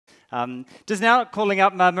Just now calling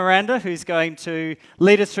up Miranda, who's going to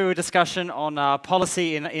lead us through a discussion on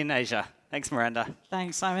policy in Asia. Thanks, Miranda.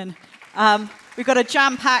 Thanks, Simon. We've got a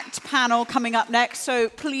jam-packed panel coming up next, so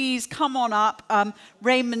please come on up.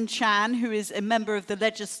 Raymond Chan, who is a member of the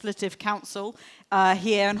Legislative Council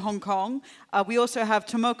here in Hong Kong. We also have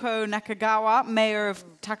Tomoko Nakagawa, mayor of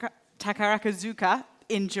Takarazuka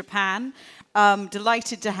in Japan.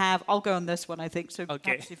 Delighted to have, I'll go on this one, I think, so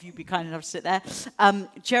perhaps if you'd be kind enough to sit there.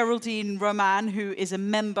 Geraldine Roman, who is a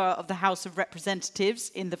member of the House of Representatives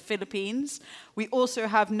in the Philippines. We also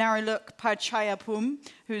have Nareeluc Pairchaiyapoom,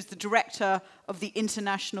 who is the director of the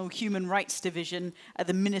International Human Rights Division at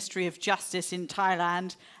the Ministry of Justice in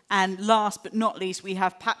Thailand. And last but not least, we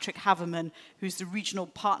have Patrick Haverman, who's the Regional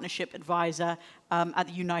Partnership Advisor at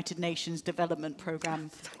the United Nations Development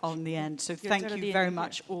Programme on the end. So thank you very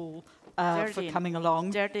much all for coming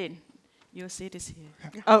along. Geraldine, your seat is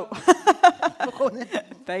here. Oh,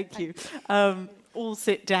 thank you. All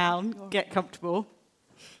sit down, get comfortable.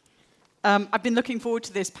 I've been looking forward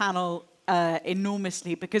to this panel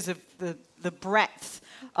enormously because of the breadth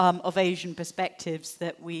of Asian perspectives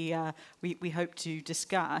that we hope to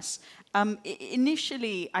discuss.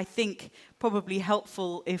 Initially, I think probably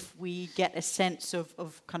helpful if we get a sense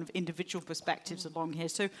of kind of individual perspectives along here.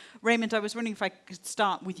 So, Raymond, I was wondering if I could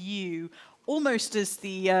start with you, almost as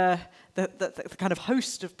the kind of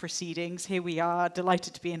host of proceedings. Here we are,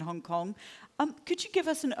 delighted to be in Hong Kong. Could you give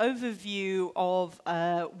us an overview of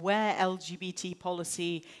where LGBT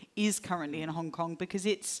policy is currently in Hong Kong? Because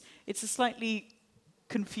it's a slightly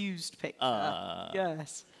confused picture.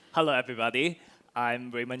 Yes. Hello, everybody.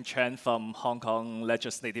 I'm Raymond Chan from Hong Kong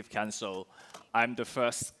Legislative Council. I'm the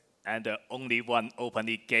first and the only one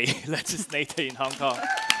openly gay legislator in Hong Kong.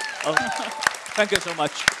 Thank you so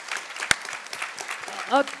much.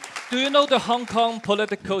 Do you know the Hong Kong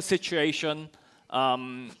political situation?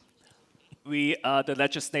 We are the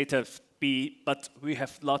legislative but we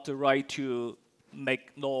have not the right to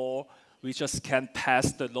make law. We just can't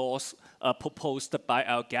pass the laws proposed by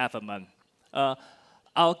our government.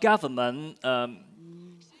 Our government,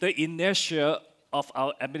 the inertia of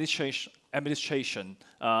our administration,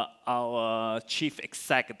 our chief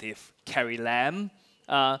executive, Carrie Lam,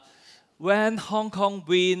 when Hong Kong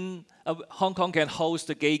can host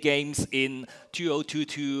the gay games in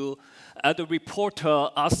 2022, the reporter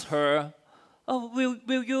asked her, will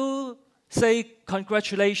you say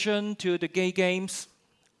congratulations to the gay games?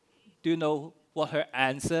 Do you know what her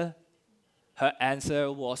answer? Her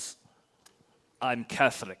answer was, I'm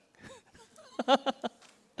Catholic.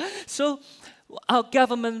 So our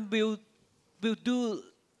government will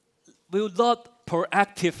not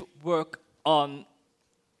proactive work on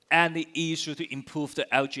any issue to improve the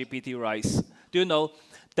LGBT rights. Do you know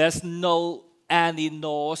there's no any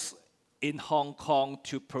laws in Hong Kong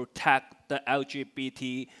to protect the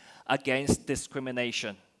LGBT against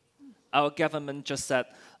discrimination? Our government just said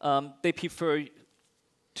they prefer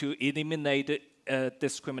to eliminate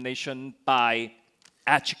discrimination by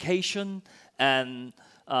education and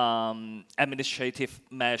administrative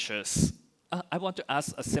measures. I want to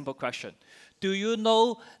ask a simple question. Do you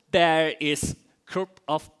know there is group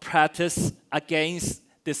of practice against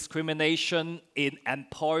discrimination in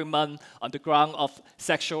employment on the ground of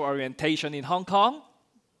sexual orientation in Hong Kong?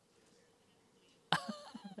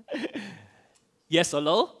 Yes or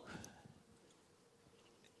no?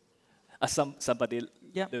 Somebody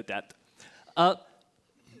do that.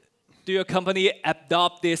 Do your company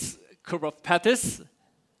adopt this group of practice?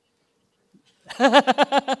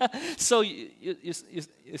 So you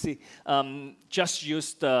see, just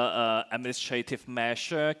use the administrative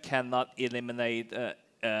measure cannot eliminate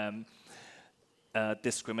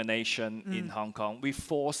discrimination in Hong Kong. We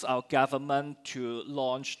force our government to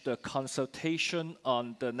launch the consultation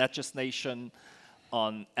on the legislation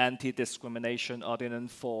on anti-discrimination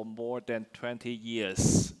ordinance for more than 20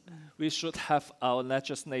 years. We should have our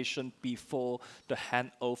legislation before the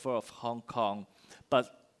handover of Hong Kong. But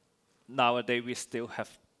nowadays, we still have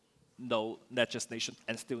no legislation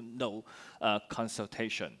and still no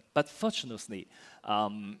consultation. But fortunately,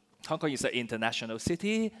 Hong Kong is an international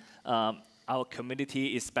city. Our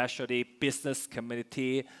community, especially business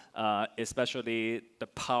community, especially the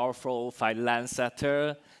powerful finance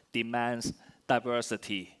sector, demands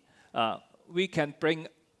diversity. We can bring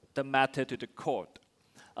the matter to the court.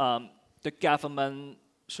 The government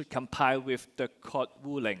should comply with the court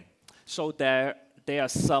ruling. So there are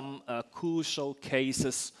some crucial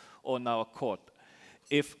cases on our court.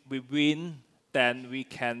 If we win, then we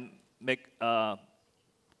can make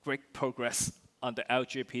great progress on the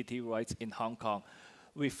LGBT rights in Hong Kong.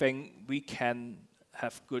 We think we can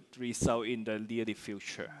have good result in the near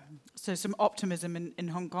future. So some optimism in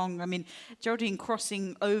Hong Kong. I mean, Geraldine,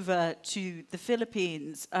 crossing over to the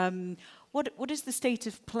Philippines, what is the state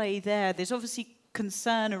of play there? There's obviously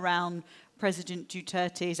concern around President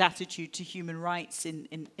Duterte's attitude to human rights in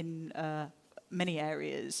many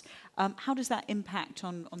areas. How does that impact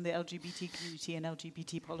on the LGBT community and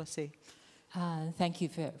LGBT policy? Thank you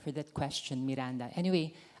for that question, Miranda.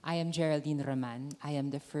 Anyway, I am Geraldine Roman. I am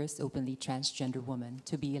the first openly transgender woman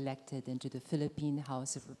to be elected into the Philippine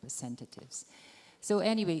House of Representatives. So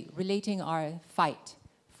anyway, relating our fight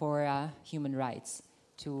for human rights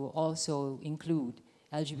to also include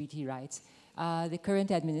LGBT rights, the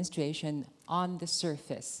current administration on the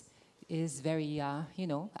surface is very,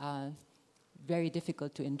 very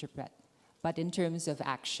difficult to interpret. But in terms of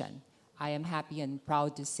action, I am happy and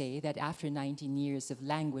proud to say that after 19 years of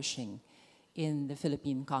languishing in the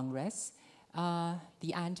Philippine Congress,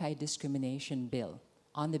 the anti-discrimination bill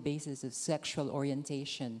on the basis of sexual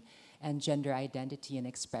orientation and gender identity and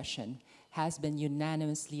expression has been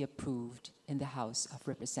unanimously approved in the House of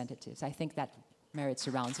Representatives. I think that merits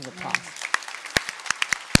a round of applause.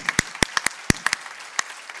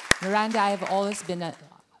 Miranda, I have always been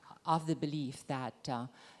of the belief that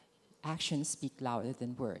actions speak louder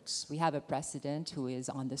than words. We have a president who is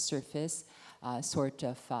on the surface sort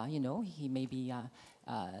of, he may be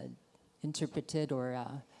interpreted or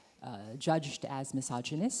judged as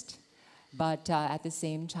misogynist. But at the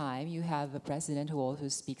same time, you have a president who also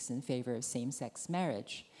speaks in favor of same-sex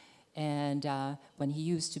marriage. And when he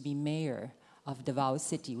used to be mayor of Davao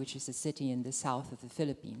City, which is a city in the south of the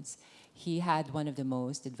Philippines, he had one of the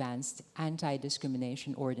most advanced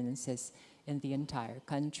anti-discrimination ordinances in the entire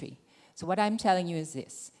country. So what I'm telling you is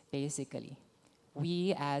this, basically.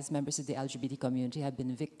 We, as members of the LGBT community, have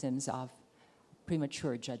been victims of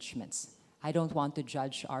premature judgments. I don't want to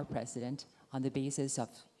judge our president on the basis of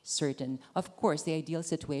certain... Of course, the ideal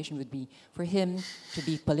situation would be for him to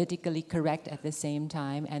be politically correct at the same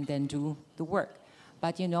time and then do the work.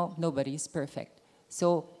 But, nobody's perfect.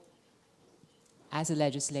 So, as a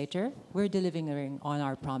legislator, we're delivering on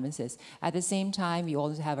our promises. At the same time, we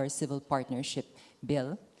also have our civil partnership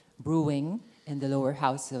bill brewing in the lower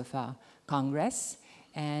house of Congress,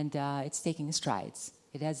 and it's taking strides.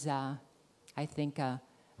 It has, I think,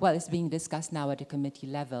 it's being discussed now at the committee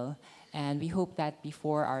level, and we hope that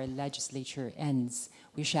before our legislature ends,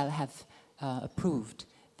 we shall have approved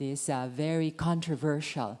this very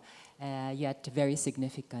controversial, yet very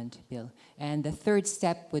significant bill. And the third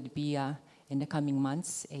step would be, in the coming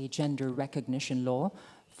months, a gender recognition law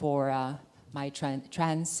for my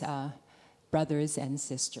trans brothers and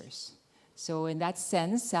sisters. So in that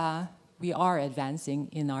sense, we are advancing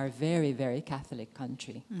in our very, very Catholic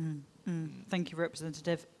country. Thank you,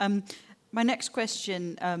 Representative. My next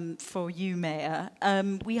question for you, Mayor.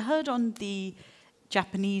 We heard on the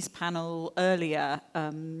Japanese panel earlier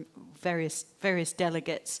various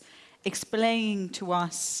delegates explaining to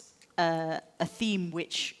us a theme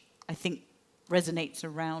which I think resonates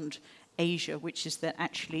around Asia, which is that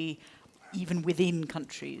actually even within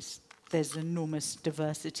countries there's enormous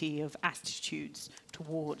diversity of attitudes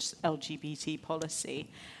towards LGBT policy.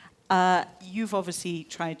 You've obviously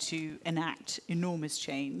tried to enact enormous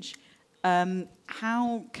change.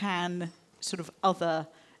 How can sort of other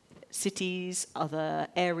cities, other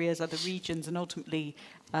areas, other regions, and ultimately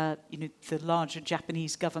the larger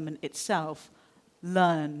Japanese government itself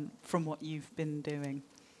learn from what you've been doing?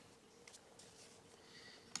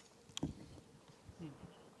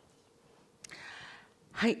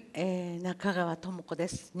 Nakagawa Tomoko で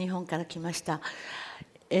す。日本から来ました。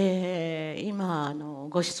今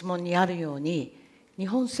ご質問にあるように、日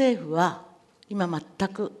本政府は今全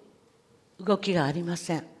く動きがありま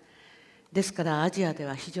せん。ですからアジアで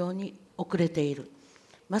は非常に遅れている。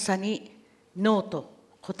まさにノーと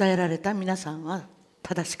答えられた皆さんは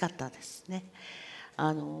正しかったですね。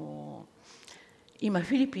今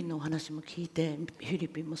フィリピンのお話も聞いて、フィリ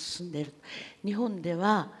ピンも進んでいる。日本で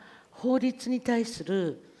は法律に対す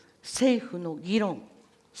る政府の議論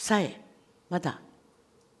さえまだ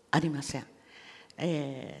ありません。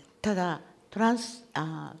ただ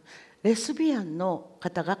レスビアンの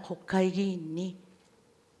方が国会議員に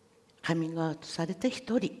カミングアウトされて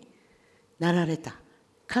一人なられた。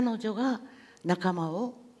彼女が仲間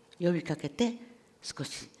を呼びかけて少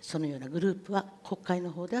しそのようなグループは国会の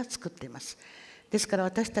方では作っています。ですから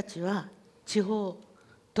私たちは地方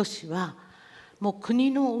都市はもう国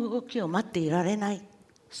の動きを待っていられない、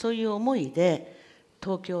そういう思いで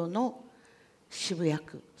東京の渋谷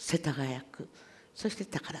区、世田谷区、そして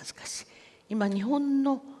宝塚市、今日本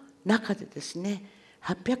の中でですね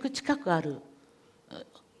800近くある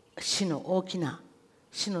市の大きな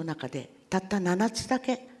市の中でたった7つだ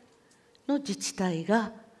けの自治体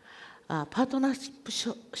がパートナーシッ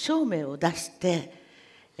プ証明を出し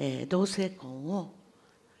て、同性婚を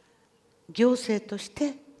行政とし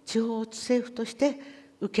て地方政府として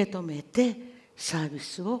受け止めてサービ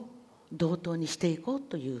スを同等にしていこう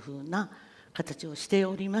というふうな形をして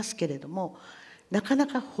おりますけれども、なかな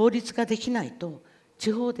か法律ができないと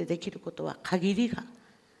地方でできることは限りが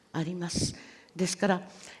あります。ですから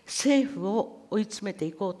政府を追い詰めて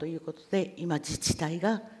いこうということで今自治体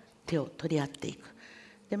が手を取り合っていく。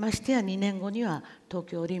でましてや2年後には東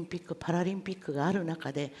京オリンピック・パラリンピックがある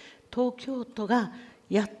中で東京都が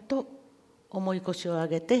やっと重い腰を上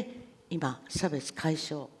げて今差別解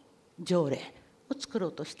消条例を作ろ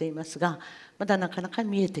うとしていますが、まだなかなか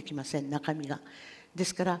見えてきません、中身が。で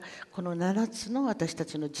すからこの7つの私た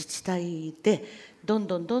ちの自治体でどん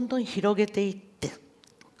どん広げていって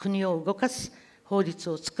国を動かす法律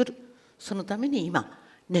を作る、そのために今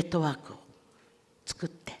ネットワークを作っ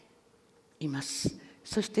ています。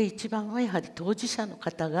そして一番はやはり当事者の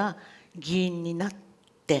方が議員になっ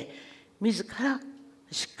て自ら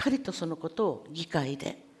しっかりとそのことを議会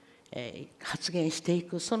で発言してい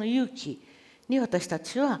く、その勇気に私た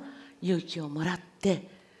ちは勇気をもらって、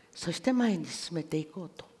そして前に進めていこう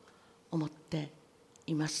と思って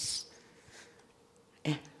います。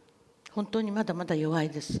本当にまだまだ弱い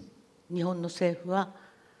です。日本の政府は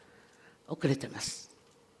遅れてます。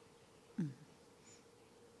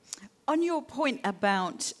On your point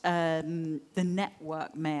about the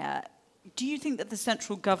network, Mayor, do you think that the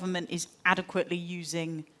central government is adequately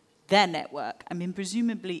using their network? I mean,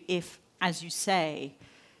 presumably if, as you say,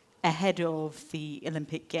 ahead of the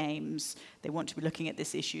Olympic Games, they want to be looking at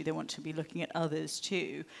this issue, they want to be looking at others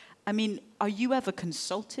too. I mean, are you ever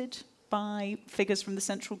consulted by figures from the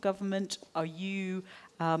central government? Are you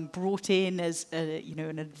brought in as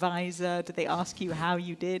an advisor? Do they ask you how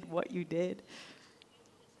you did, what you did?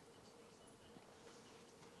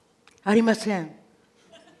 ありません。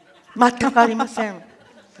全くありません。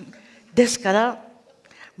ですから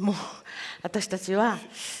もう私たちは、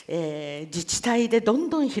自治体でどん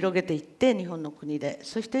どん広げていって日本の国で、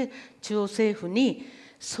そして中央政府に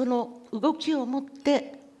その動きを持っ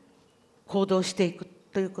て行動していく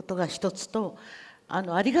ということが一つと、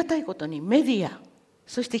ありがたいことにメディア、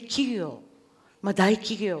そして企業、大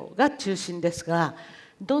企業が中心ですが、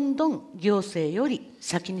どんどん行政より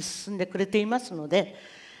先に進んでくれていますので、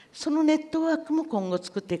そのネットワークも今後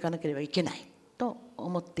作っていかなければいけないと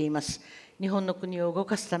思っています。日本の国を動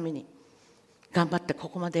かすために頑張ってこ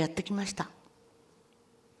こまでやってきました。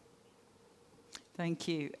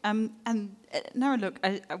Thank you. And Nareeluc,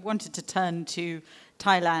 I wanted to turn to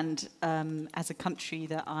Thailand as a country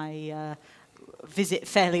that I visit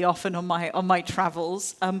fairly often on my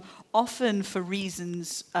travels, often for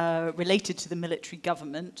reasons related to the military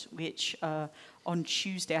government, which on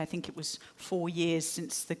Tuesday, I think it was 4 years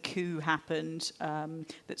since the coup happened,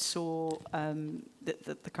 that saw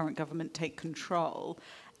the current government take control.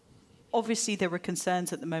 Obviously, there were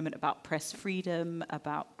concerns at the moment about press freedom,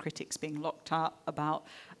 about critics being locked up, about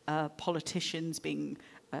politicians being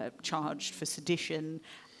charged for sedition.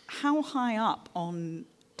 How high up on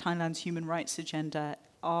Thailand's human rights agenda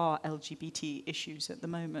are LGBT issues at the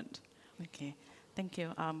moment? Okay, thank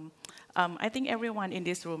you. I think everyone in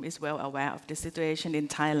this room is well aware of the situation in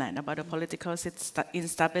Thailand, about the political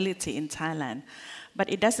instability in Thailand. But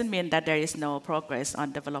it doesn't mean that there is no progress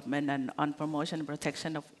on development and on promotion and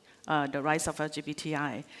protection of the rights of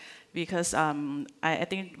LGBTI. Because I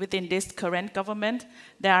think within this current government,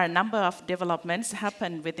 there are a number of developments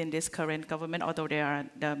happen within this current government, although they are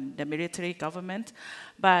the military government.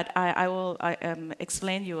 But I will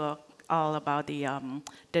explain you all about the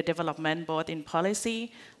development both in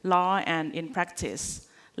policy, law, and in practice.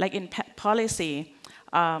 Like in policy,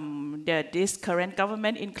 this current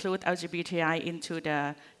government includes LGBTI into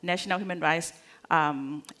the National Human Rights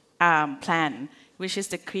Plan, which is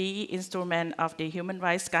the key instrument of the human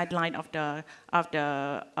rights guideline of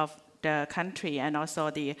the country, and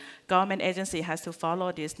also the government agency has to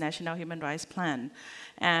follow this National Human Rights Plan.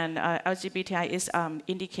 And LGBTI is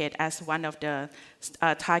indicated as one of the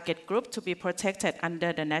target group to be protected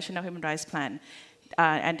under the National Human Rights Plan.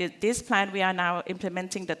 And this plan, we are now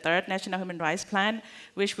implementing the 3rd National Human Rights Plan,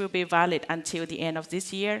 which will be valid until the end of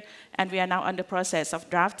this year. And we are now in the process of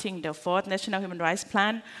drafting the 4th National Human Rights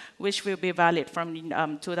Plan, which will be valid from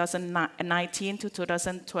 2019 to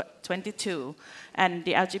 2022. And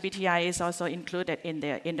the LGBTI is also included in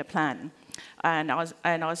the plan. And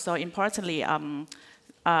also importantly,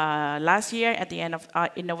 last year, at the end of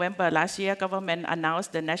in November last year, government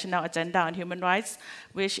announced the National Agenda on Human Rights,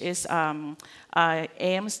 which is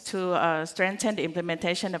aims to strengthen the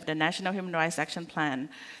implementation of the National Human Rights Action Plan,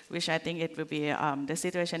 which I think it will be the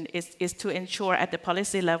situation is to ensure at the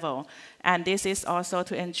policy level, and this is also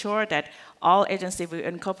to ensure that all agencies will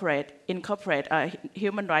incorporate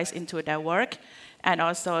human rights into their work, and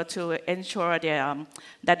also to ensure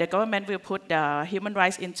that the government will put the human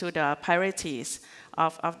rights into the priorities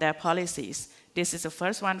of their policies. This is the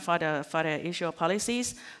first one for the issue of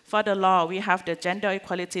policies. For the law, we have the gender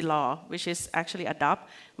equality law, which is actually adopted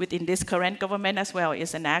within this current government as well.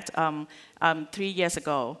 It's enacted 3 years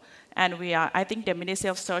ago. And I think the Ministry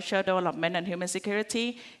of Social Development and Human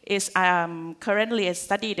Security is currently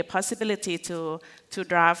studying the possibility to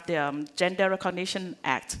draft the Gender Recognition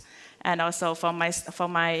Act. And also for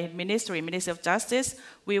my Ministry of Justice,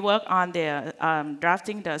 we work on the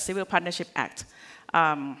drafting the Civil Partnership Act.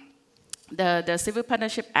 The Civil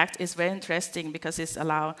Partnership Act is very interesting because it's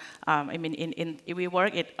allowed.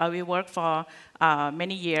 We work for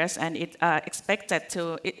many years, and it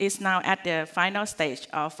is now at the final stage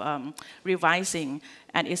of revising,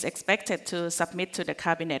 and is expected to submit to the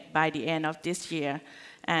cabinet by the end of this year.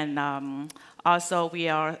 And also we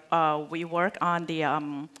work on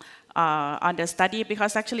the study,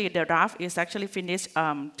 because actually the draft is actually finished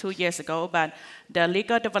 2 years ago, but the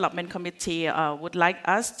Legal Development Committee would like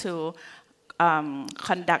us to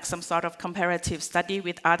conduct some sort of comparative study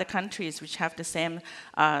with other countries which have the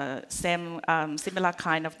similar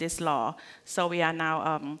kind of this law. So we are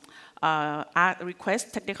now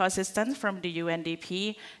request technical assistance from the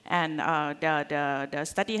UNDP, and the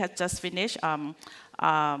study has just finished,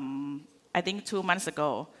 I think 2 months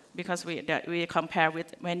ago, because we compare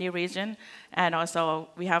with many regions, and also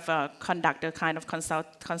we have conducted kind of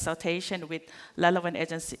consultation with relevant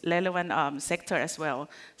sector as well.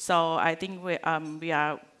 So I think we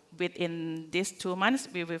are within these 2 months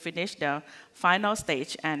we will finish the final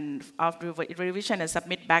stage and of revision and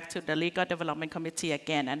submit back to the Legal Development Committee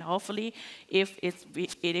again. And hopefully,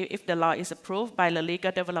 if the law is approved by the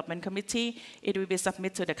Legal Development Committee, it will be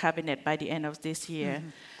submitted to the cabinet by the end of this year. Mm-hmm.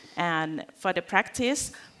 And for the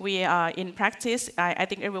practice, I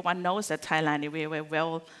think everyone knows that Thailand, we were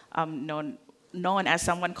well known as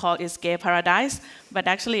someone called its gay paradise, but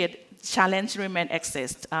actually challenge remain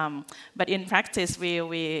exist. But in practice, we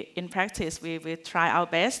try our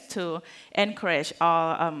best to encourage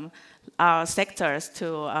all our sectors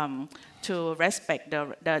to respect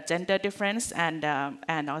the gender difference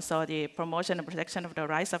and also the promotion and protection of the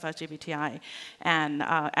rights of LGBTI. And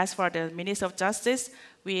as for the Ministry of Justice,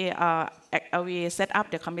 we set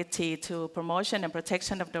up the committee to promotion and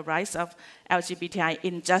protection of the rights of LGBTI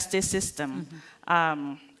in justice system.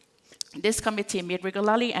 Mm-hmm. This committee meets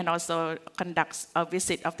regularly and also conducts a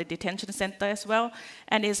visit of the detention center as well,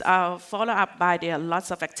 and is followed up by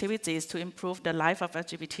lots of activities to improve the life of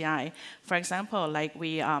LGBTI. For example, like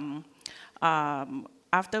we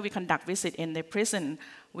after we conduct visit in the prison,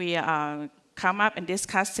 we come up and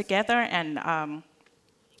discuss together, and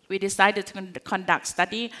we decided to conduct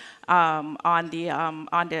study on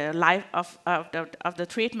the life of the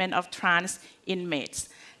treatment of trans inmates.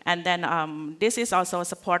 And then this is also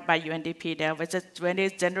supported by UNDP. They were just very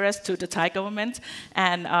generous to the Thai government.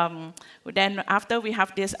 And then after we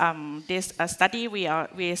have this study,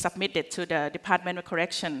 we submitted to the Department of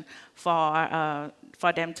Correction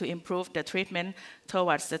for them to improve the treatment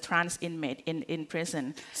towards the trans inmate in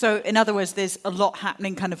prison. So in other words, there's a lot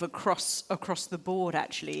happening kind of across the board,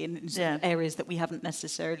 actually, in areas that we haven't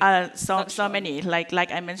necessarily so many. Like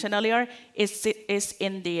I mentioned earlier, it's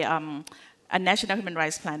in the a national human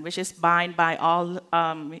rights plan, which is bound by all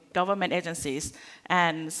government agencies.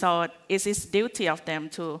 And so it is duty of them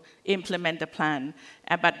to implement the plan.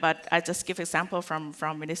 But I just give example from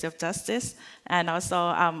Ministry of Justice, and also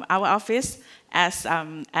our office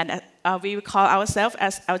we call ourselves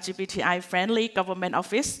as LGBTI friendly government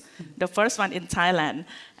office, the first one in Thailand.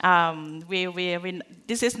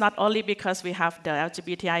 This is not only because we have the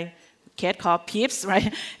LGBTI kid called PEEPs,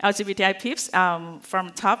 right? LGBTI PEEPs from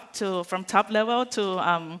top level to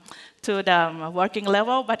the working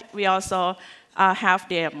level, but we also have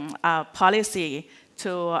the policy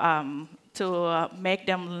to make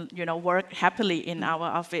them, work happily in our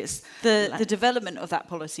office. The development of that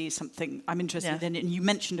policy is something I'm interested in. And you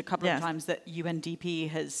mentioned a couple of times that UNDP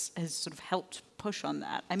has sort of helped push on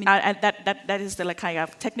that. I mean, that is the kind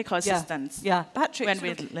of technical assistance. Yeah, Patrick,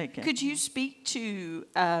 could you speak to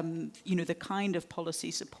the kind of policy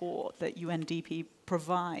support that UNDP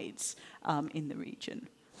provides in the region?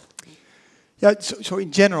 Yeah, so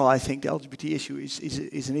in general, I think the LGBT issue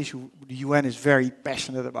is an issue the UN is very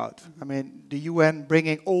passionate about. I mean, the UN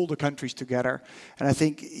bringing all the countries together, and I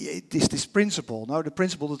think it is this principle, the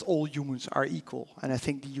principle that all humans are equal, and I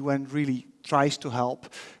think the UN really tries to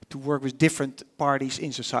help to work with different parties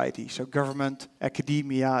in society, so government,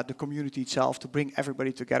 academia, the community itself, to bring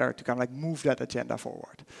everybody together to kind of like move that agenda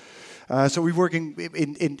forward. So we're working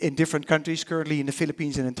in different countries, currently in the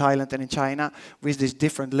Philippines and in Thailand and in China, with these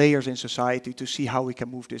different layers in society to see how we can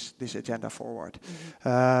move this agenda forward.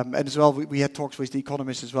 And as well, we had talks with the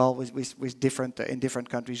Economist as well, with different in different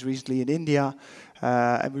countries, recently in India,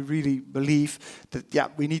 and we really believe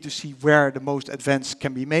that we need to see where the most advance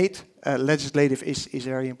can be made. Legislative is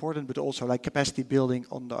very important, but also like capacity building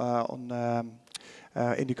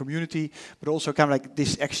in the community, but also kind of like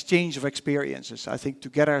this exchange of experiences. I think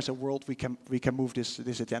together as a world we can move this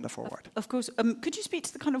agenda forward. Of course. Could you speak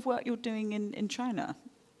to the kind of work you're doing in China?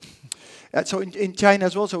 So in China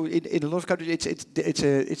as well, so in a lot of countries,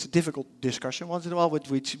 it's a difficult discussion once in a while, but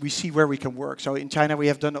we see where we can work. So in China, we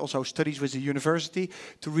have done also studies with the university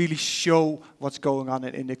to really show what's going on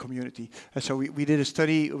in the community. So we did a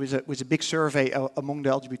study, it was a big survey among the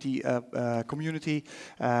LGBT community,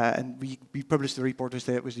 and we published the report with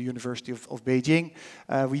the University of Beijing.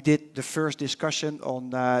 We did the first discussion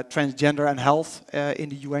on transgender and health in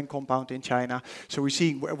the UN compound in China. So we're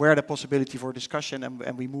seeing where the possibility for discussion,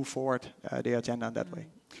 and we move forward the agenda in that way.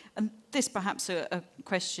 And this perhaps a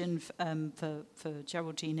question for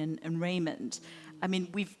Geraldine and Raymond. I mean,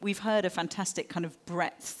 we've heard a fantastic kind of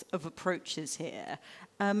breadth of approaches here.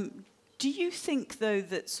 Do you think, though,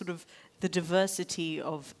 that sort of the diversity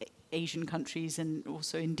of Asian countries and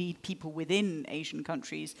also indeed people within Asian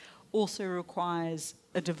countries also requires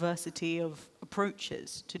a diversity of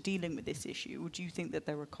approaches to dealing with this issue? Or do you think that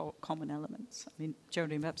there are common elements? I mean,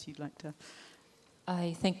 Geraldine, perhaps you'd like to...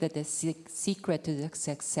 I think that the secret to the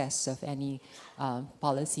success of any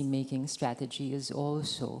policy-making strategy is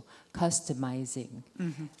also customizing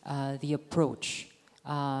the approach.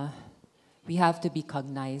 We have to be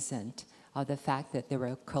cognizant of the fact that there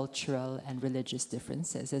are cultural and religious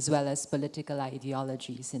differences, as well as political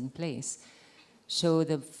ideologies in place. So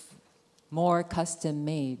the more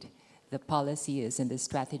custom-made the policy is and the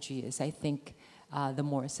strategy is, I think the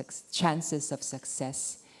more chances of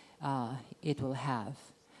success it will have.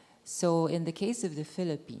 So in the case of the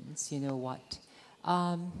Philippines, you know what?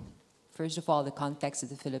 First of all, the context of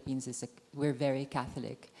the Philippines is we're very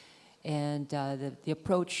Catholic. And the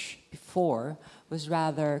approach before was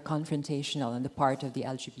rather confrontational on the part of the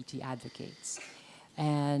LGBT advocates.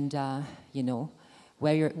 And, you know,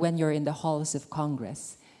 when you're in the halls of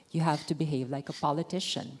Congress, you have to behave like a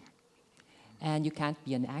politician. And you can't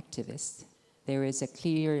be an activist. There is a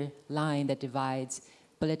clear line that divides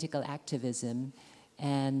political activism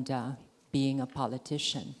and being a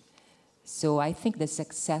politician. So I think the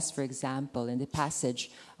success, for example, in the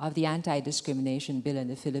passage of the anti-discrimination bill in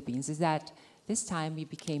the Philippines is that this time we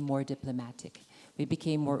became more diplomatic. We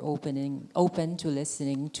became more open to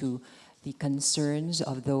listening to the concerns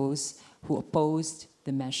of those who opposed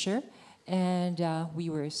the measure, and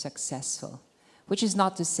we were successful, which is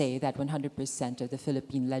not to say that 100% of the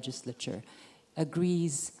Philippine legislature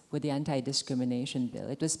agrees with the anti-discrimination bill.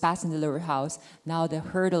 It was passed in the lower house. Now the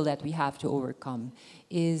hurdle that we have to overcome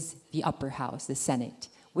is the upper house, the Senate,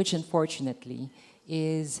 which unfortunately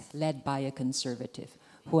is led by a conservative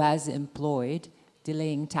who has employed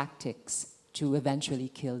delaying tactics to eventually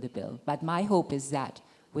kill the bill. But my hope is that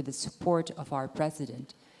with the support of our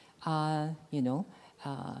president,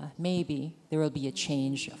 maybe there will be a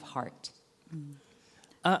change of heart.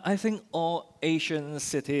 I think all Asian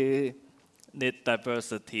cities need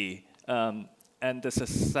diversity, and the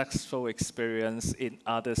successful experience in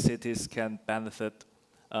other cities can benefit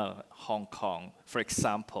Hong Kong. For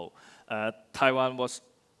example, Taiwan was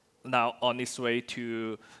now on its way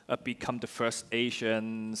to become the first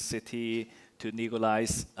Asian city to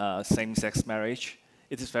legalize same-sex marriage.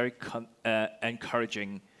 It is very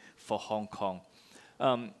encouraging for Hong Kong.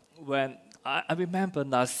 When I remember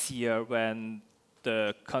last year when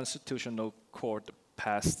the Constitutional Court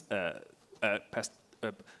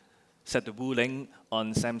set the ruling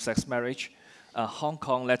on same-sex marriage, Hong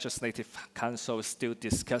Kong Legislative Council still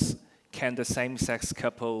discuss, can the same-sex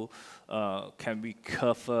couple, can we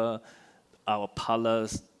cover our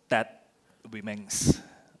parlors? That remains.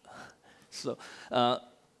 So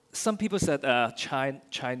some people said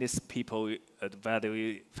Chinese people,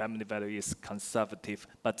 family value is conservative,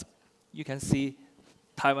 but you can see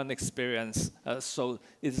Taiwan experience, so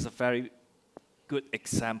it is a very good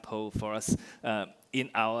example for us in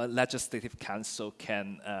our legislative council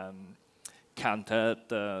can counter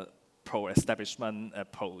the pro-establishment,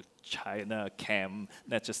 pro-China camp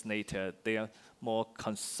legislator. They are more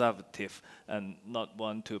conservative and not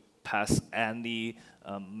want to pass any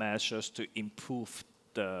measures to improve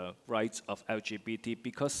the rights of LGBT,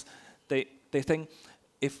 because they think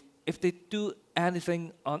if they do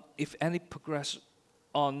anything on, if any progress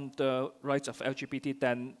on the rights of LGBT,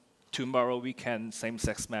 then tomorrow we can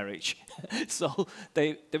same-sex marriage. So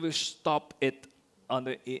they will stop it on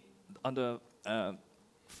the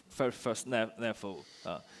very first level.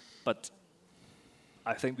 But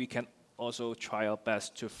I think we can also try our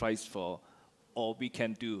best to fight for all we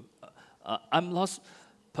can do. I'm not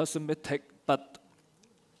pessimistic, but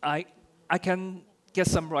I can get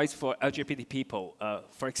some rights for LGBT people.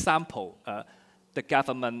 For example, the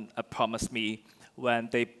government promised me when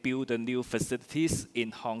they build the new facilities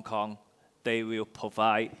in Hong Kong, they will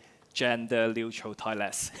provide gender-neutral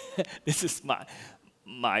toilets. This is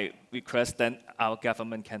my request, then our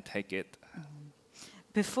government can take it.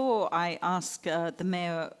 Before I ask the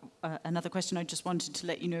Mayor another question, I just wanted to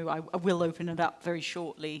let you know I will open it up very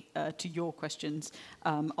shortly to your questions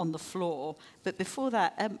on the floor. But before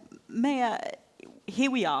that, Mayor,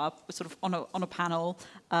 here we are, sort of on a panel,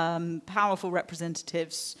 powerful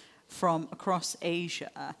representatives from across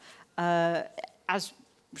Asia. As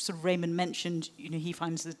sort of Raymond mentioned, he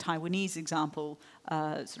finds the Taiwanese example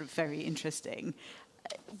sort of very interesting.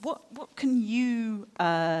 What can you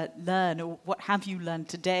learn, or what have you learned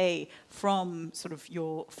today from sort of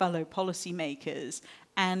your fellow policymakers,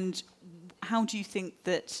 and how do you think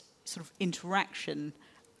that sort of interaction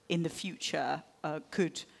in the future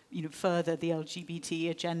could further the LGBT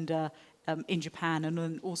agenda in Japan, and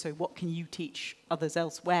then also what can you teach others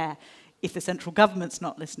elsewhere? If the central government's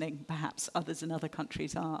not listening, perhaps others in other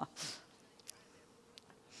countries are.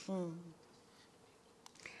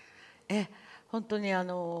 本当に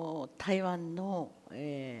台湾の、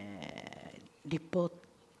立法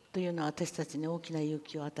というのは私たちに大きな勇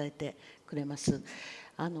気を与えてくれます。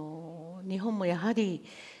日本もやはり、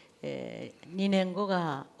2年後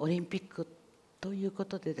がオリンピックというこ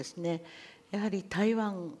とでですね、やはり台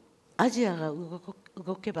湾、アジアが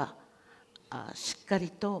動けばしっかり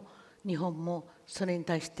と日本もそれに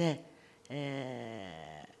対して、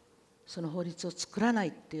その法律を作らな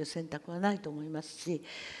いという選択はないと思いますし、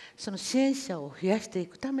その支援者を増やしてい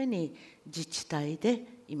くために自治体で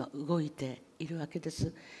今動いているわけで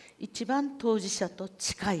す。一番当事者と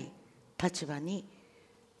近い立場に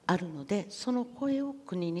あるので、その声を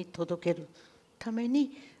国に届けるため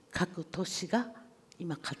に各都市が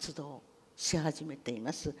今活動し始めてい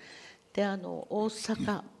ます。で、大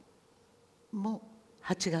阪も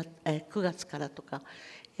9月からとか、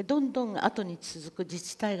どんどん後に続く自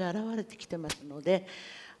治体が現れてきてますので、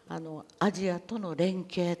アジアとの連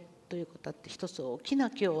携ということは一つ大きな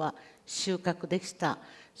今日は収穫でした。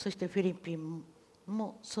そしてフィリピン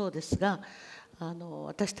もそうですが、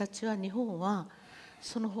私たちは日本は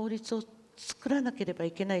その法律を作らなければ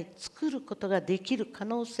いけない、作ることができる可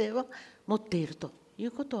能性は持っているとい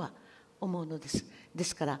うことは思うのです。で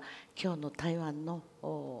すから今日の台湾の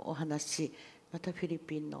お話、またフィリ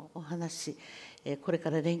ピンのお話、これか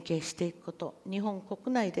ら連携していくこと、日本国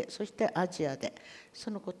内で、そしてアジアで、そ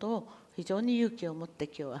のことを非常に勇気を持って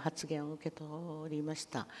今日は発言を受け取りまし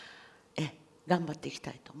た。頑張っていき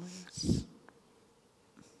たいと思います。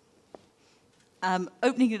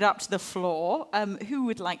Opening it up to the floor, who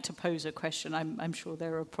would like to pose a question? I'm sure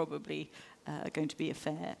there are probably going to be a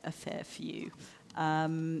fair few.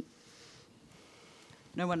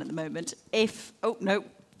 No one at the moment. Oh no,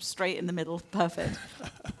 straight in the middle, perfect.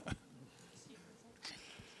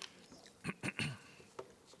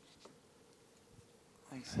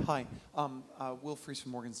 Thanks. Hi, Will Freese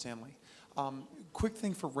from Morgan Stanley. Quick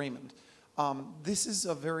thing for Raymond. This is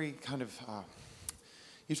a very kind of,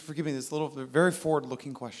 you should forgive me, this little, very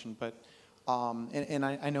forward-looking question, but, and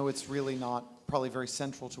I know it's really not probably very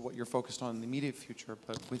central to what you're focused on in the immediate future,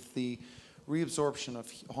 but with the reabsorption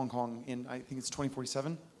of Hong Kong in, I think it's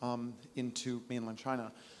 2047, into mainland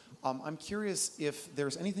China, I'm curious if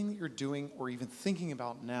there's anything that you're doing or even thinking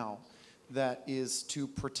about now that is to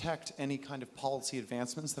protect any kind of policy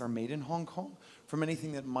advancements that are made in Hong Kong from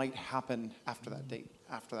anything that might happen after that date,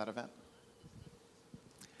 after that event?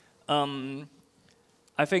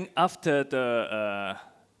 I think after the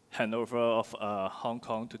handover of Hong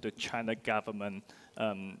Kong to the China government,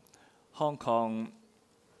 Hong Kong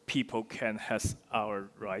people can have our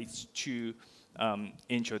rights to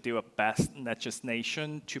introduce a best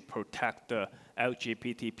legislation to protect the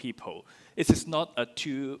LGBT people. It is not a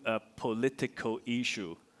too political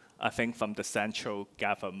issue, I think, from the central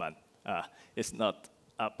government. It's not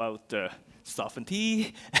about the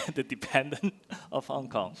sovereignty and the dependence of Hong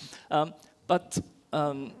Kong. But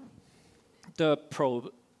the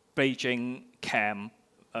pro-Beijing camp,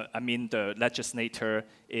 I mean the legislator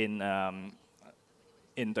in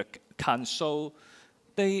the council,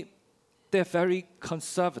 they're very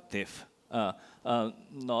conservative,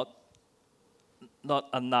 not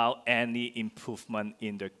allow any improvement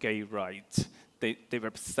in the gay rights. They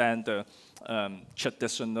represent the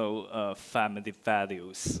traditional family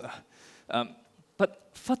values. But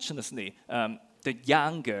fortunately, the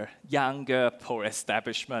younger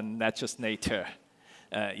pro-establishment legislator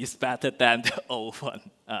is better than the old one.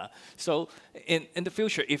 So in the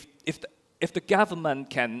future, if the government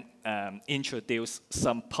can introduce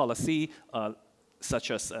some policy such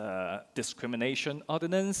as discrimination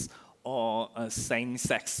ordinance or a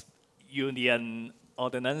same-sex union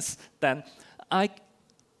ordinance, then I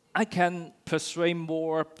can persuade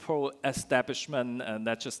more pro-establishment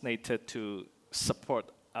legislator to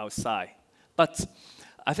support our side. But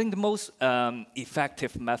I think the most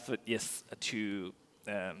effective method is to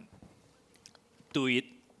do it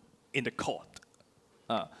in the court.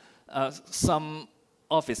 Some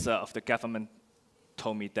officer of the government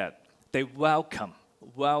told me that they welcome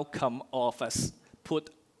of us put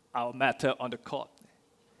our matter on the court.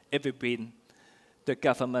 If we win, the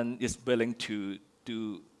government is willing to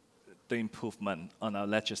do the improvement on our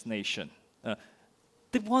legislation.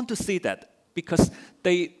 They want to see that because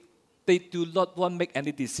they do not want to make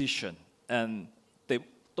any decision, and they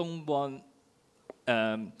don't want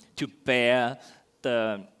to bear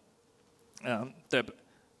the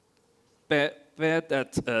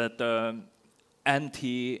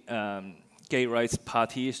anti-gay rights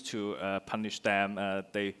parties to punish them.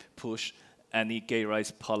 They push any gay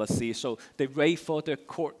rights policy, so they wait for the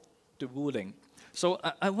court the ruling. So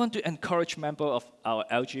I want to encourage members of our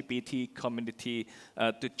LGBT community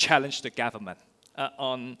to challenge the government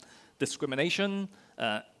on discrimination,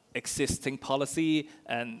 existing policy,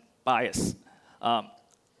 and bias. I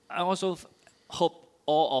also hope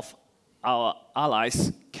all of our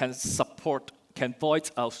allies can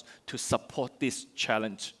voice out to support this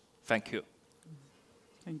challenge. Thank you.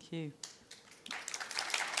 Thank you.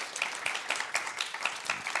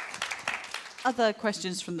 Other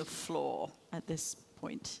questions from the floor at this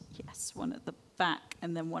point? Yes, one at the back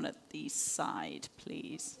and then one at the side,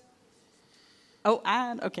 please. Oh,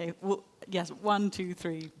 and, okay, well, yes, 1, 2,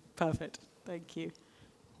 3, perfect, thank you.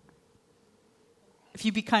 If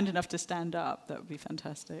you'd be kind enough to stand up, that would be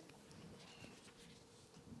fantastic.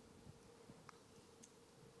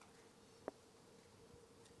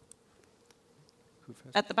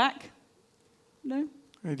 At the back? No?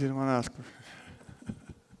 I didn't want to ask.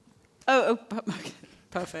 Oh, okay.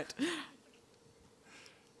 Perfect.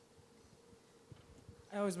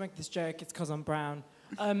 I always make this joke, it's because I'm brown.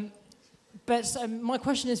 But my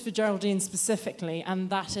question is for Geraldine specifically, and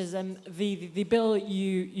that is the bill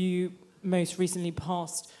you most recently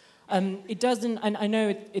passed. It doesn't, and I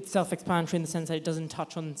know it's self-explanatory in the sense that it doesn't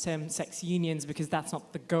touch on same-sex unions because that's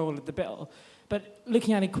not the goal of the bill. But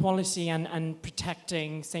looking at equality and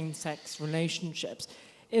protecting same-sex relationships,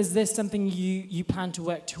 is this something you plan to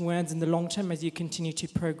work towards in the long term as you continue to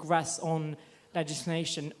progress on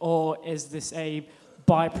legislation, or is this a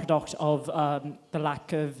byproduct of the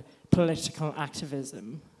lack of political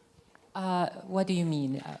activism? What do you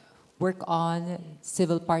mean? Work on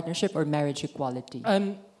civil partnership or marriage equality?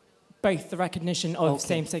 Both the recognition of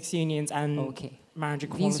same-sex unions and marriage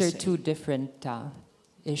equality. These are two different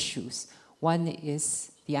issues. One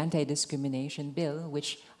is the anti-discrimination bill,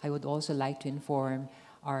 which I would also like to inform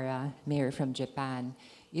our mayor from Japan,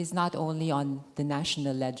 is not only on the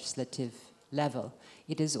national legislative level,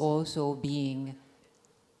 it is also being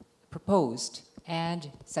proposed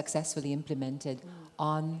and successfully implemented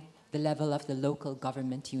on the level of the local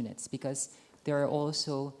government units, because there are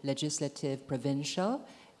also legislative provincial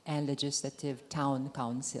and legislative town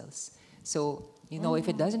councils. So, you know, if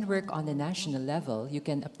it doesn't work on the national level, you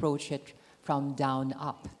can approach it from down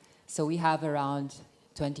up. So we have around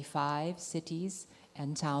 25 cities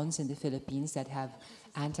and towns in the Philippines that have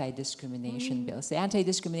anti-discrimination bills. The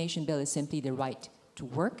anti-discrimination bill is simply the right to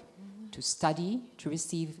work, to study, to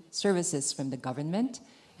receive services from the government,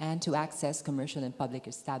 and to access commercial and public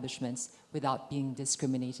establishments without being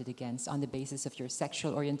discriminated against on the basis of your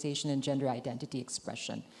sexual orientation and gender identity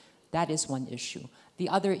expression. That is one issue. The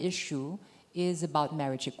other issue is about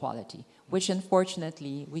marriage equality, which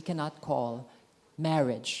unfortunately we cannot call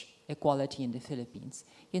marriage equality in the Philippines.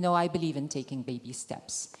 You know, I believe in taking baby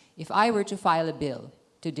steps. If I were to file a bill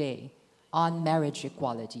today on marriage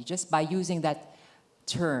equality, just by using that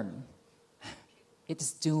term,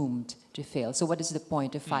 it's doomed to fail. So what is the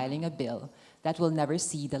point of filing a bill that will never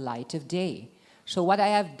see the light of day? So what I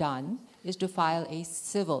have done is to file a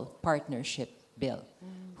civil partnership bill,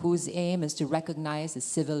 whose aim is to recognize the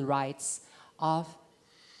civil rights of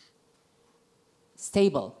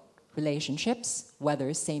stable relationships,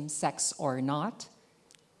 whether same-sex or not.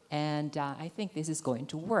 And I think this is going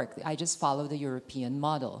to work. I just follow the European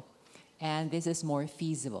model. And this is more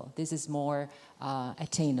feasible. This is more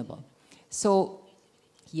attainable. So,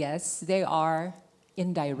 yes, they are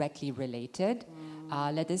indirectly related.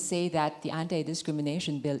 Let us say that the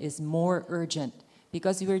anti-discrimination bill is more urgent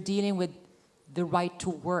because we're dealing with the right to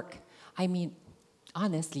work. I mean,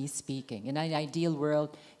 honestly speaking, in an ideal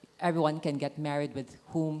world, everyone can get married with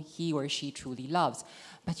whom he or she truly loves.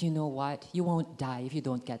 But you know what? You won't die if you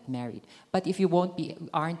don't get married. But if you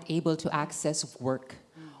aren't able to access work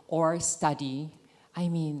or study, I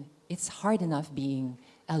mean, it's hard enough being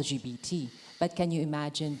LGBT. But can you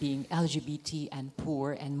imagine being LGBT and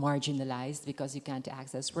poor and marginalized because you can't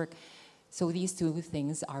access work? So these two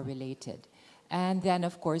things are related. And then,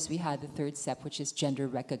 of course, we had the third step, which is gender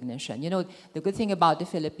recognition. You know, the good thing about the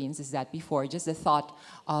Philippines is that before, just the thought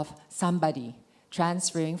of somebody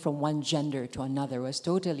transferring from one gender to another was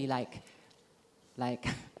totally like,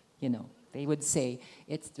 you know, they would say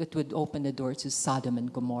it would open the door to Sodom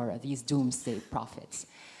and Gomorrah, these doomsday prophets.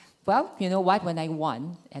 Well, you know what? When I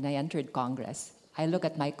won and I entered Congress, I look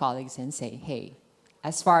at my colleagues and say, hey,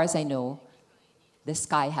 as far as I know, the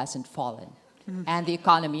sky hasn't fallen. And the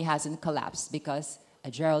economy hasn't collapsed because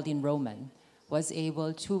Geraldine Roman was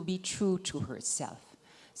able to be true to herself.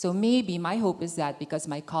 So maybe my hope is that because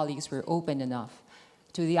my colleagues were open enough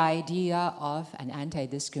to the idea of an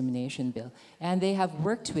anti-discrimination bill, and they have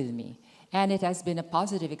worked with me, and it has been a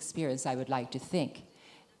positive experience, I would like to think,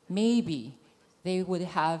 maybe they would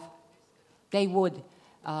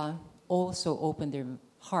also open their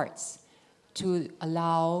hearts to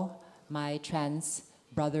allow my trans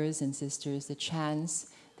brothers and sisters the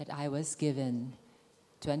chance that I was given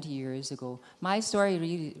 20 years ago. My story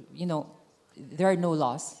really, you know, there are no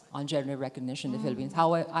laws on gender recognition in the Philippines.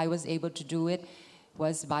 How I was able to do it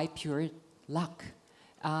was by pure luck.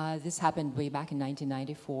 This happened way back in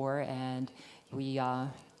 1994, and we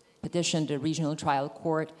petitioned the regional trial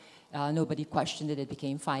court. Nobody questioned it. It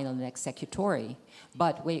became final and executory.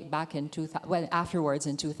 But way back in afterwards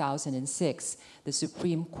in 2006, the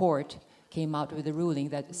Supreme Court came out with a ruling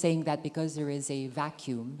that saying that because there is a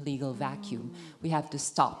vacuum, legal vacuum, we have to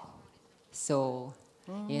stop. So,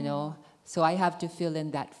 you know, so I have to fill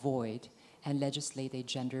in that void and legislate a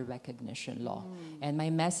gender recognition law. And my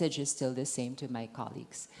message is still the same to my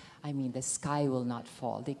colleagues. I mean, the sky will not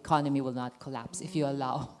fall. The economy will not collapse if you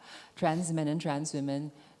allow trans men and trans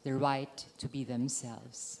women the right to be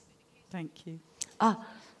themselves. Thank you.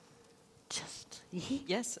 Just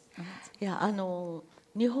Yes. いや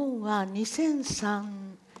日本は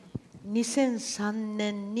2003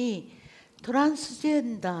年にトランスジェ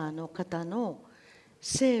ンダーの方の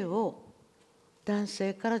性を男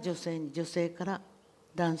性から女性に、女性から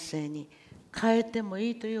男性に変えても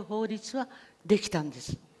いいという法律はできたんで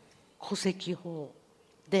す。戸籍法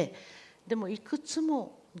で。でもいくつ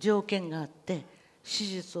も条件があって、手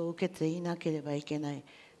術を受けていなければいけない、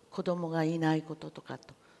子供がいないこととか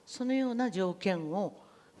と、そのような条件を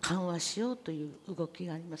緩和しようという動き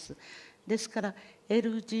があります。ですから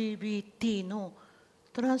LGBT の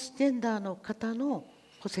トランスジェンダーの方の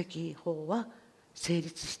戸籍法は成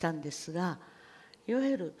立したんですが、いわ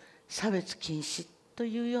ゆる差別禁止と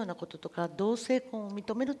いうようなこととか同性婚を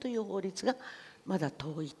認めるという法律がまだ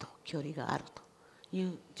遠いと、距離があるとい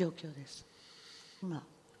う状況です。今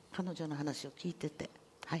彼女の話を聞いてて、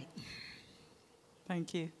はい。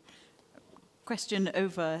Thank you. Question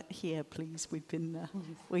over here, please. We've been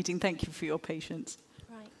waiting. Thank you for your patience.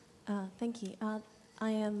 Right. Thank you.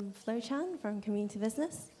 I am Flo Chan from Community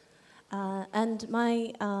Business. And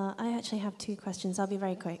I actually have two questions. I'll be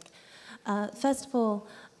very quick. First of all,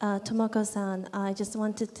 Tomoko-san, I just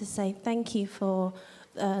wanted to say thank you for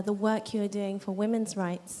the work you're doing for women's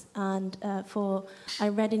rights. And I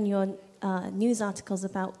read in your news articles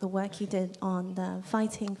about the work you did on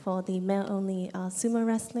fighting for the male-only sumo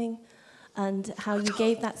wrestling, and how you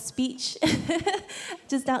gave that speech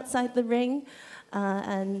just outside the ring.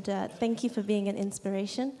 And thank you for being an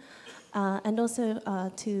inspiration. And also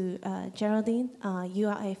to Geraldine,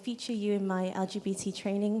 I feature you in my LGBT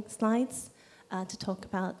training slides to talk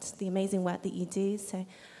about the amazing work that you do. So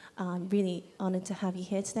I'm really honored to have you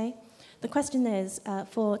here today. The question is,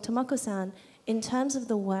 for Tomoko-san, in terms of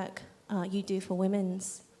the work you do for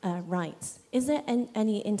women's rights. Is there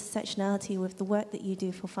any intersectionality with the work that you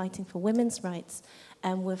do for fighting for women's rights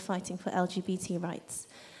and with fighting for LGBT rights?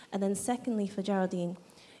 And then secondly, for Geraldine,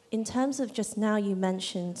 in terms of just now you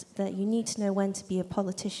mentioned that you need to know when to be a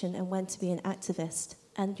politician and when to be an activist,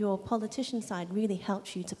 and your politician side really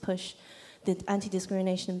helps you to push the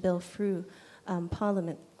anti-discrimination bill through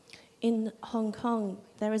Parliament. In Hong Kong,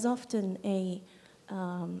 there is often a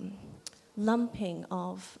lumping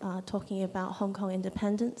of talking about Hong Kong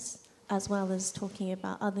independence as well as talking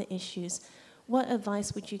about other issues. What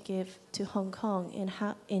advice would you give to Hong Kong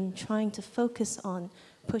in trying to focus on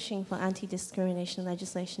pushing for anti-discrimination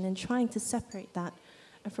legislation and trying to separate that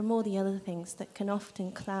from all the other things that can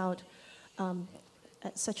often cloud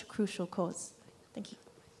at such a crucial cause? Thank you.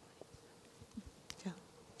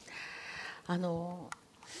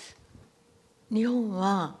 日本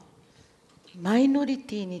はマイノリ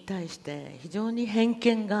ティに対して非常に偏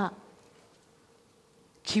見が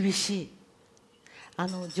厳しい。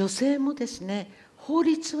女性もですね、法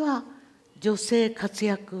律は女性活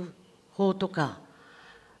躍法とか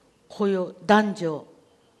雇用男女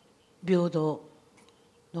平等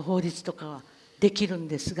の法律とかはできるん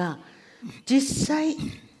ですが、実際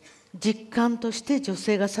実感として女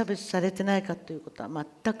性が差別されてないかということは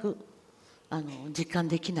全く実感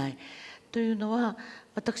できない。というのは、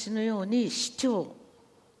私のように市長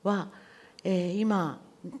は、今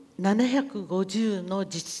750の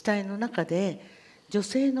自治体の中で女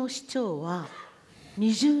性の市長は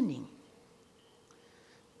20人、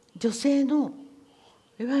女性の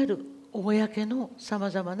いわゆる公のさま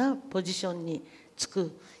ざまなポジションにつ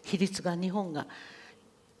く比率が日本が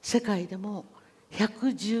世界でも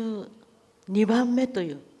112番目と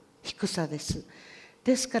いう低さです。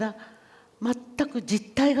ですから全く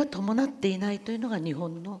実態が伴っていないというのが日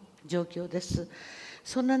本の状況です。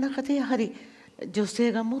そんな中でやはり女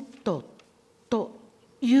性がもっとと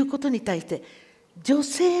いうことに対して女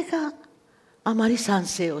性があまり賛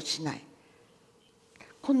成をしない。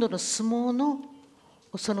今度の相撲の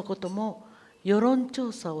そのことも世論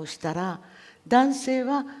調査をしたら、男性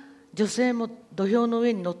は女性も土俵の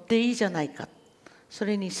上に乗っていいじゃないか、そ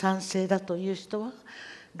れに賛成だという人は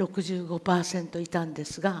 65% いたんで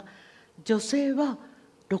すが、女性は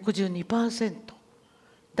 62%、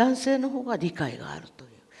男性の方が理解があるという、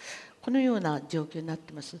このような状況になっ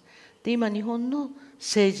ています。で、今日本の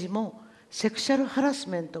政治もセクシャルハラス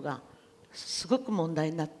メントがすごく問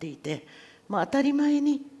題になっていて、当たり前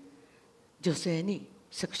に女性に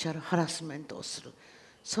セクシャルハラスメントをする、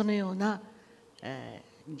そのような、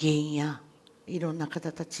議員やいろんな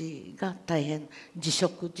方たちが大変辞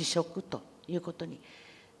職ということに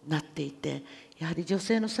なっていて、やはり女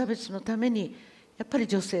性の差別のためにやっぱり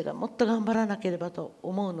女性がもっと頑張らなければと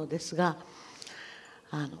思うのですが、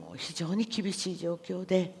非常に厳しい状況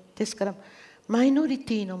で、ですからマイノリ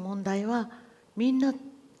ティの問題はみんな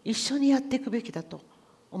一緒にやっていくべきだと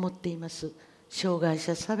思っています。障害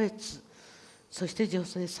者差別、そして女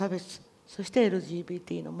性差別、そして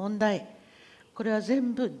LGBT の問題、これは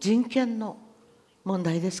全部人権の問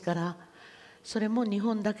題ですから、それも日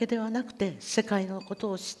本だけではなくて世界のこと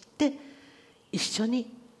を知って一緒に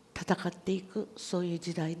戦っていく、そういう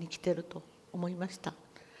時代に来ていると思いました。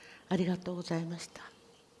ありがとうございました。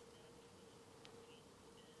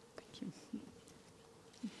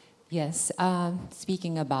Yes,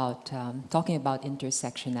 speaking about, talking about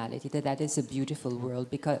intersectionality, that is a beautiful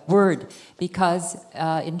word because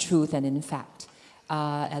in truth and in fact,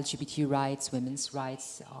 LGBT rights, women's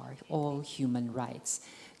rights are all human rights.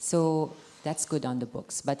 So that's good on the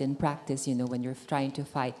books, but in practice, you know, when you're trying to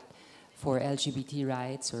fight for LGBT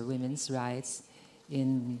rights or women's rights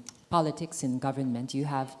in politics, in government, you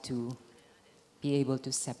have to be able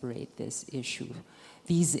to separate these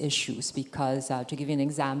issues, because to give you an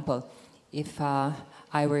example, if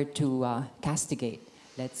I were to castigate,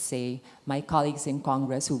 let's say, my colleagues in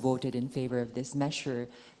Congress who voted in favor of this measure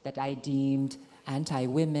that I deemed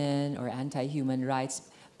anti-women or anti-human rights,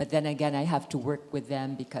 but then again I have to work with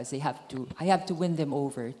them because I have to win them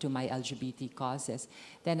over to my LGBT causes,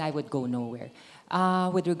 then I would go nowhere.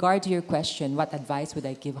 With regard to your question, what advice would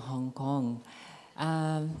I give Hong Kong?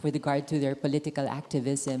 With regard to their political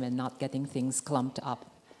activism and not getting things lumped up,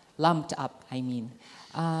 I mean.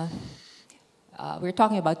 We're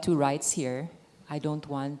talking about two rights here. I don't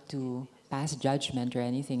want to pass judgment or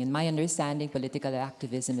anything. In my understanding, political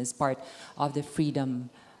activism is part of the freedom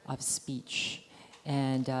of speech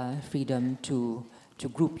and freedom to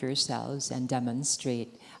group yourselves and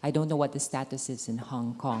demonstrate. I don't know what the status is in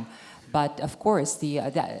Hong Kong, but of course, the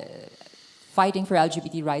fighting for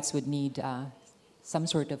LGBT rights would need some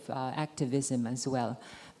sort of activism as well.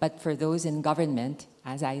 But for those in government,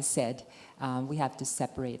 as I said, we have to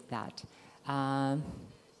separate that.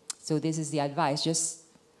 So this is the advice, just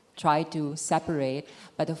try to separate,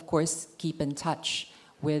 but of course keep in touch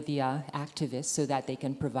with the activists so that they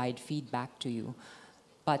can provide feedback to you.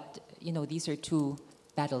 But, you know, these are two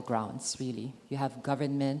battlegrounds, really. You have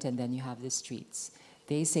government and then you have the streets.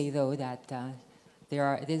 They say, though, that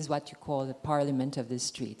this is what you call the parliament of the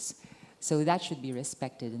streets. So that should be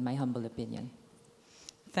respected, in my humble opinion.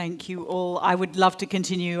 Thank you all. I would love to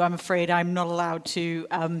continue. I'm afraid I'm not allowed to.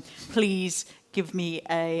 Please give me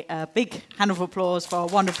a big hand of applause for a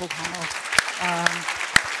wonderful panel.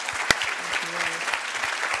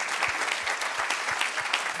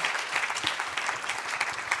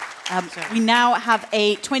 We now have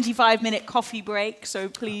a 25-minute coffee break, so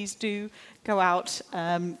please do go out,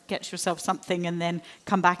 get yourself something, and then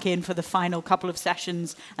come back in for the final couple of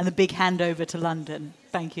sessions and the big handover to London.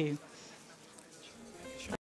 Thank you.